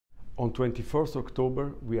On 24th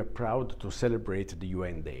October, we are proud to celebrate the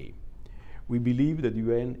UN Day. We believe that the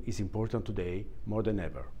UN is important today more than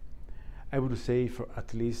ever. I would say for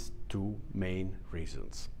at least two main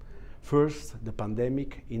reasons. First, the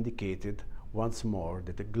pandemic indicated once more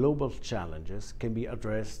that the global challenges can be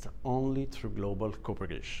addressed only through global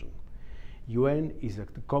cooperation. UN is the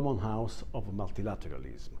common house of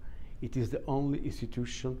multilateralism. It is the only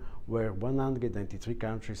institution where 193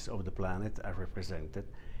 countries of the planet are represented,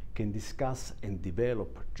 can discuss and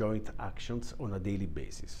develop joint actions on a daily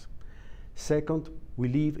basis. Second, we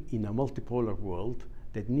live in a multipolar world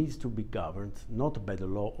that needs to be governed not by the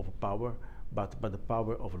law of power, but by the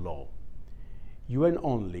power of law. UN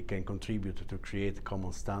only can contribute to create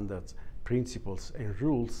common standards, principles and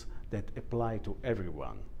rules that apply to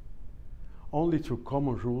everyone. Only through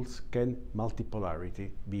common rules can multipolarity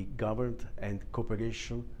be governed and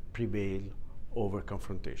cooperation prevail over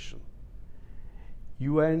confrontation.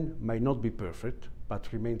 UN might not be perfect,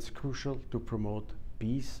 but remains crucial to promote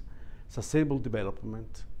peace, sustainable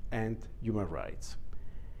development and human rights.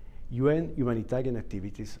 UN humanitarian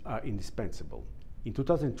activities are indispensable. In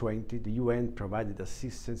 2020, the UN provided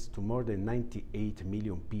assistance to more than 98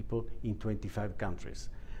 million people in 25 countries,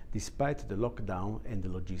 despite the lockdown and the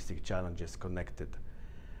logistic challenges connected.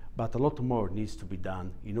 But a lot more needs to be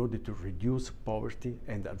done in order to reduce poverty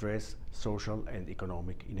and address social and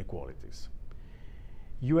economic inequalities.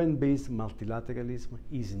 UN-based multilateralism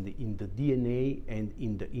is in the DNA and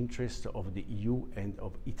in the interest of the EU and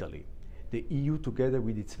of Italy. The EU, together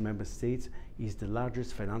with its member states, is the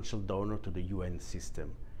largest financial donor to the UN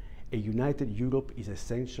system. A united Europe is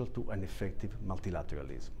essential to an effective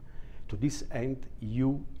multilateralism. To this end,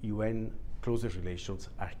 EU-UN closer relations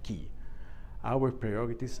are key. Our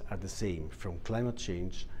priorities are the same, from climate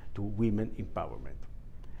change to women empowerment.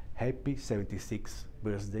 Happy 76th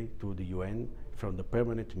birthday to the UN from the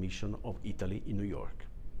Permanent Mission of Italy in New York.